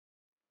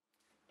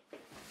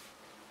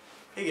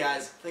Hey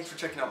guys, thanks for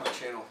checking out my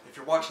channel. If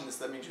you're watching this,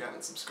 that means you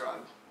haven't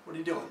subscribed. What are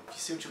you doing? If you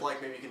see what you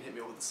like, maybe you can hit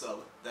me up with a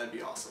sub. That'd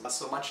be awesome.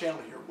 So my channel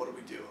here, what do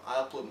we do? I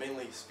upload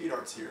mainly speed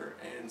arts here,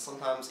 and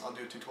sometimes I'll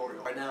do a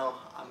tutorial. Right now,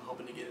 I'm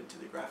hoping to get into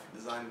the graphic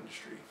design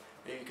industry.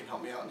 Maybe you can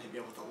help me out and hit me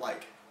up with a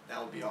like.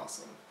 That would be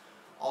awesome.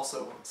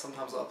 Also,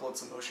 sometimes I'll upload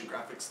some motion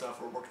graphic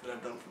stuff or work that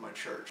I've done for my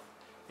church.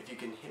 If you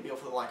can hit me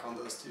up with a like on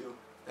those two,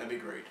 that'd be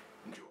great.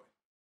 Enjoy.